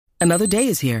Another day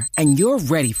is here, and you're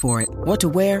ready for it. What to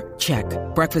wear? Check.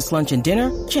 Breakfast, lunch, and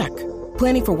dinner? Check.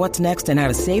 Planning for what's next and how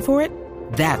to save for it?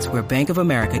 That's where Bank of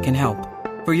America can help.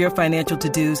 For your financial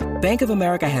to-dos, Bank of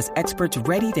America has experts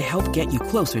ready to help get you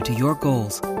closer to your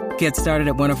goals. Get started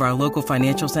at one of our local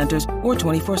financial centers or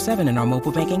 24/7 in our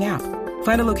mobile banking app.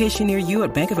 Find a location near you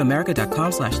at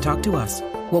bankofamerica.com/talktous.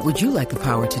 What would you like the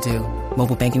power to do?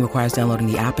 Mobile banking requires downloading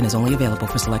the app and is only available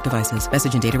for select devices.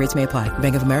 Message and data rates may apply.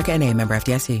 Bank of America N.A., member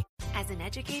FDIC. As an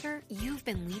educator, you've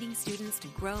been leading students to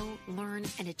grow, learn,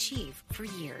 and achieve for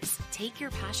years. Take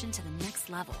your passion to the next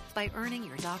level by earning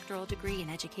your doctoral degree in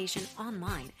education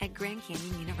online at Grand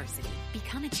Canyon University.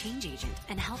 Become a change agent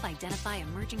and help identify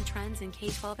emerging trends in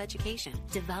K-12 education,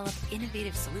 develop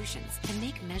innovative solutions, and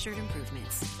make measured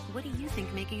improvements. What do you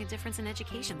think making a difference in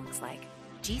education looks like?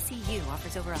 GCU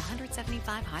offers over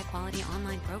 175 high-quality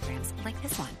online programs like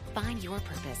this one. Find your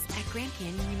purpose at Grand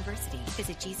Canyon University.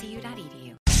 Visit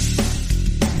gcu.edu.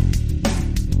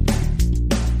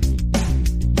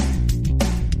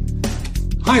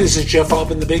 Hi, this is Jeff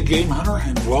Altman, the Big Game Hunter,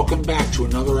 and welcome back to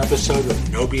another episode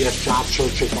of No BS Job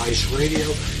Search Advice Radio.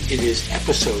 It is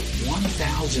episode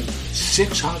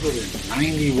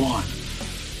 1691.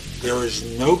 There is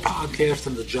no podcast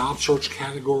in the job search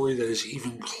category that is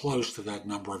even close to that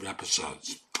number of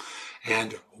episodes.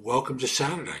 And welcome to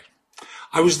Saturday.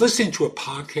 I was listening to a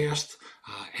podcast,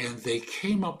 and they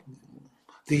came up.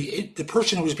 The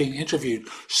person who was being interviewed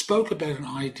spoke about an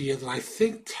idea that I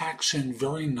think tacks in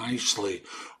very nicely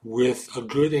with a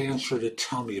good answer to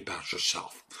tell me about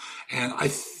yourself. And I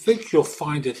think you'll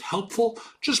find it helpful.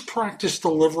 Just practice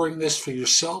delivering this for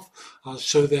yourself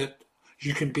so that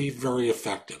you can be very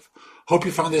effective. Hope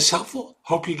you found this helpful.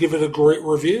 Hope you give it a great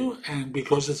review. And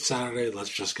because it's Saturday, let's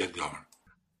just get going.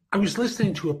 I was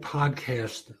listening to a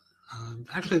podcast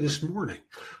actually this morning,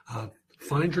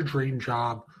 Find Your Dream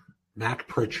Job, Matt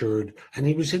Pritchard, and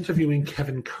he was interviewing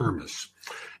Kevin Kermis.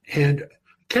 And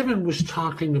Kevin was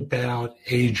talking about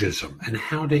ageism and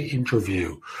how to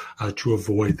interview to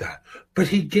avoid that. But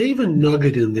he gave a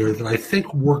nugget in there that I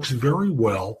think works very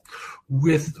well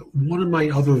with one of my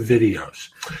other videos.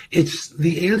 It's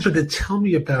the answer to tell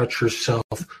me about yourself,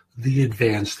 the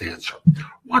advanced answer.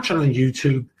 Watch it on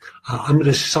YouTube. I'm going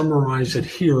to summarize it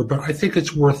here, but I think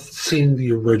it's worth seeing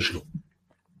the original.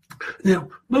 Now,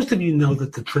 most of you know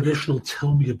that the traditional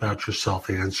tell me about yourself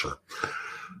answer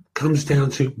comes down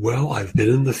to, well, I've been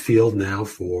in the field now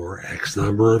for X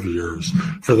number of years.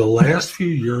 For the last few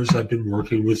years, I've been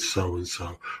working with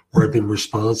so-and-so, or I've been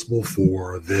responsible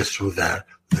for this or that,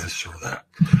 this or that.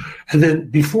 And then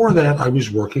before that, I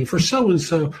was working for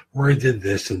so-and-so, where I did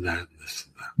this and that and this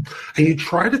and that. And you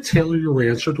try to tailor your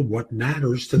answer to what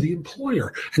matters to the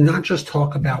employer, and not just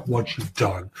talk about what you've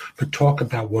done, but talk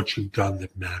about what you've done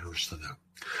that matters to them.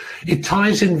 It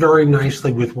ties in very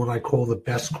nicely with what I call the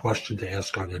best question to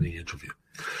ask on any interview.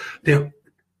 Now,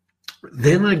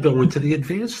 then I go into the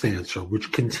advanced answer,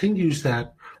 which continues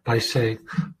that by saying,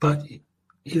 but,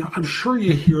 I'm sure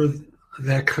you hear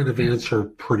that kind of answer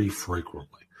pretty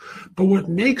frequently. But what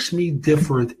makes me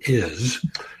different is,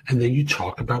 and then you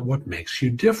talk about what makes you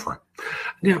different.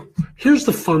 Now, here's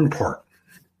the fun part.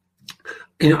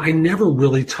 I never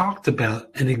really talked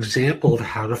about an example of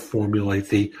how to formulate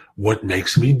the what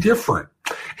makes me different.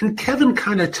 And Kevin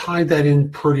kind of tied that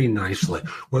in pretty nicely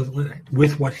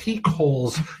with what he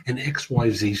calls an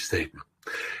XYZ statement.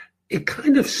 It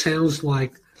kind of sounds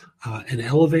like an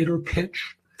elevator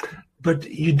pitch, but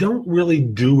you don't really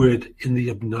do it in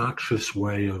the obnoxious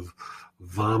way of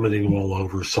vomiting all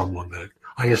over someone that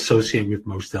I associate with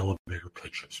most elevator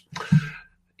pitches.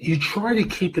 You try to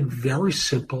keep it very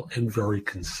simple and very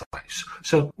concise.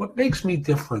 So what makes me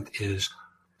different is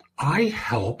I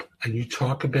help, and you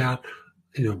talk about,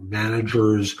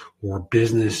 managers or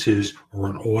businesses or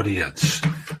an audience.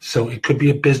 So it could be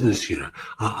a business unit.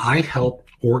 I help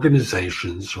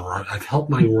organizations, or I've helped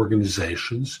my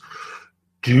organizations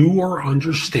do or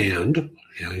understand.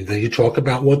 Then you talk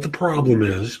about what the problem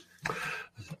is.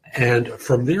 And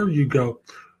from there you go,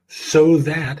 so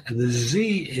that, and the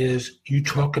Z is you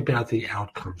talk about the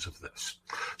outcomes of this.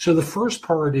 So the first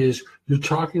part is you're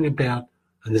talking about,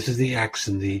 and this is the X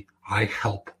in the I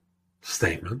help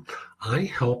statement. I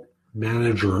help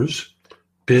managers,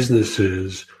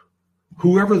 businesses,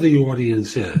 whoever the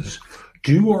audience is,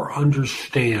 do or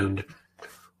understand,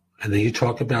 and then you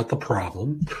talk about the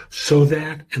problem, so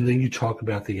that, and then you talk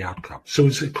about the outcome. So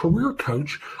as a career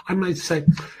coach, I might say,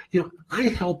 I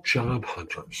help job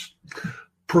hunters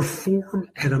perform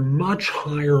at a much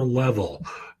higher level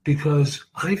because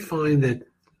I find that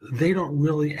they don't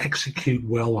really execute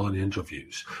well on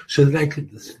interviews. So they could,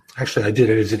 actually I did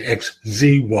it as an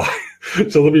XZY.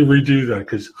 So let me redo that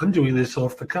because I'm doing this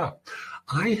off the cuff.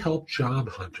 I help job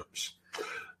hunters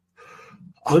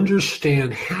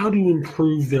understand how to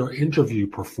improve their interview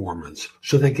performance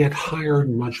so they get hired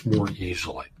much more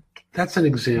easily. That's an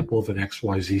example of an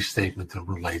XYZ statement that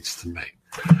relates to me.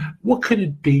 What could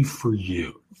it be for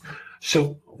you?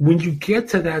 So when you get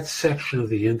to that section of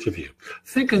the interview,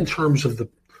 think in terms of the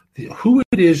who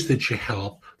it is that you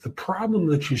help, the problem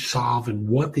that you solve, and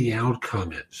what the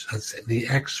outcome is. That's the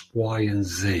X, Y, and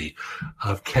Z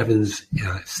of Kevin's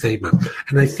statement.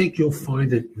 And I think you'll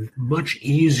find it much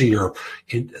easier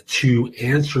to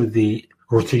answer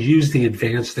or to use the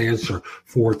advanced answer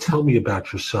for tell me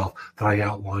about yourself that I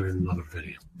outlined in another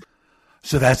video.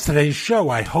 So that's today's show.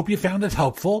 I hope you found it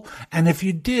helpful. And if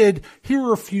you did, here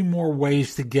are a few more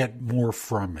ways to get more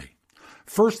from me.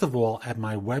 First of all, at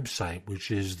my website,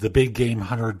 which is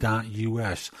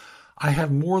thebiggamehunter.us, I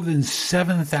have more than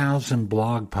 7,000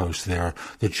 blog posts there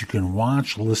that you can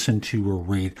watch, listen to, or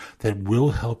read that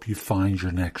will help you find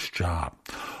your next job.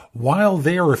 While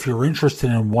there, if you're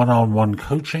interested in one-on-one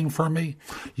coaching from me,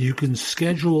 you can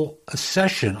schedule a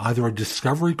session, either a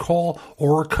discovery call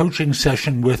or a coaching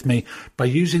session with me by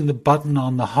using the button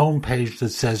on the home page that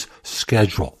says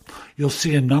schedule. You'll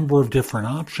see a number of different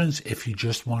options. If you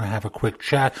just want to have a quick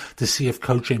chat to see if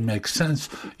coaching makes sense,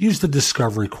 use the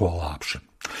discovery call option.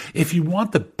 If you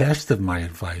want the best of my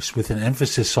advice with an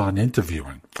emphasis on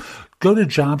interviewing, go to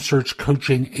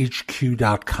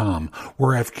JobSearchCoachingHQ.com,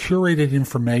 where I've curated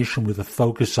information with a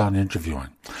focus on interviewing.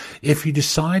 If you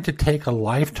decide to take a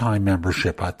lifetime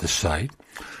membership at the site,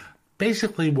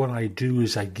 basically what I do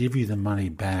is I give you the money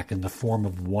back in the form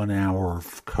of 1 hour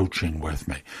of coaching with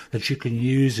me that you can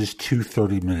use as 2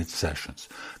 30-minute sessions.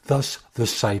 Thus, the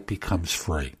site becomes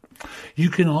free. You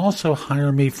can also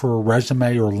hire me for a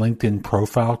resume or LinkedIn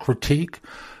profile critique,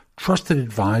 trusted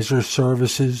advisor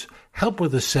services, help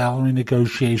with a salary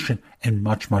negotiation, and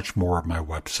much, much more at my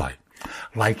website.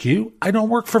 Like you, I don't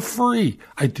work for free.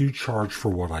 I do charge for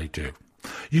what I do.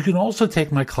 You can also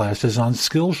take my classes on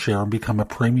Skillshare and become a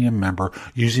premium member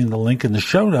using the link in the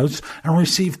show notes and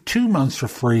receive 2 months for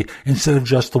free instead of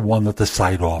just the one that the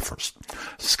site offers.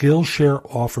 Skillshare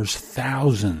offers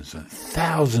thousands and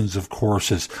thousands of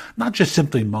courses, not just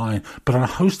simply mine, but on a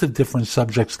host of different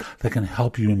subjects that can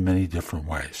help you in many different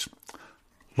ways.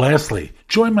 Lastly,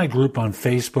 join my group on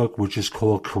Facebook, which is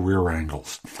called Career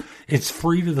Angles. It's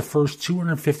free to the first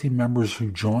 250 members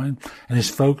who join and is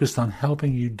focused on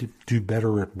helping you do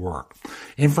better at work.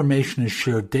 Information is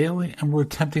shared daily, and we're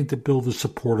attempting to build a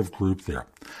supportive group there.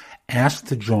 Ask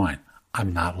to join.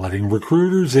 I'm not letting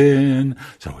recruiters in,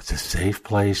 so it's a safe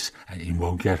place and you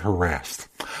won't get harassed.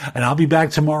 And I'll be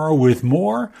back tomorrow with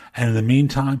more, and in the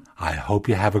meantime, I hope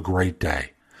you have a great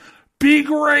day. Be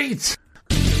great!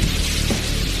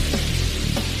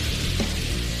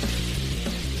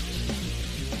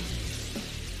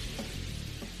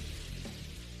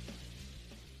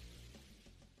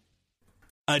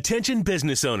 Attention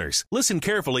business owners, listen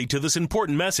carefully to this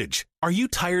important message. Are you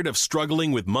tired of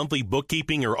struggling with monthly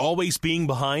bookkeeping or always being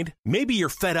behind? Maybe you're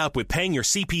fed up with paying your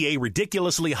CPA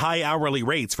ridiculously high hourly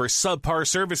rates for subpar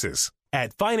services.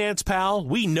 At Finance Pal,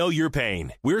 we know your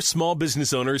pain. We're small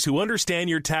business owners who understand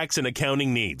your tax and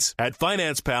accounting needs. At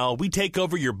Finance Pal, we take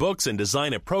over your books and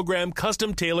design a program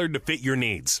custom tailored to fit your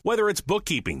needs. Whether it's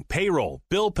bookkeeping, payroll,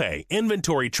 bill pay,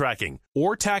 inventory tracking,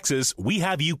 or taxes, we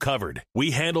have you covered.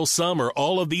 We handle some or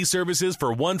all of these services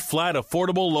for one flat,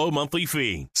 affordable, low monthly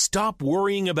fee. Stop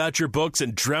worrying about your books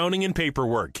and drowning in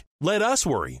paperwork. Let us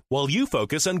worry while you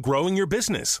focus on growing your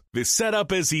business. The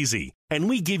setup is easy, and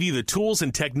we give you the tools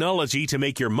and technology to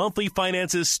make your monthly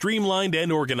finances streamlined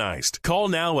and organized. Call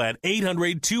now at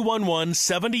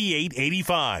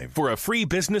 800-211-7885 for a free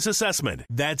business assessment.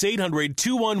 That's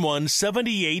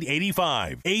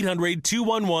 800-211-7885.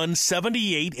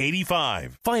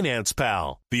 800-211-7885. Finance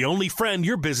Pal, the only friend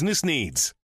your business needs.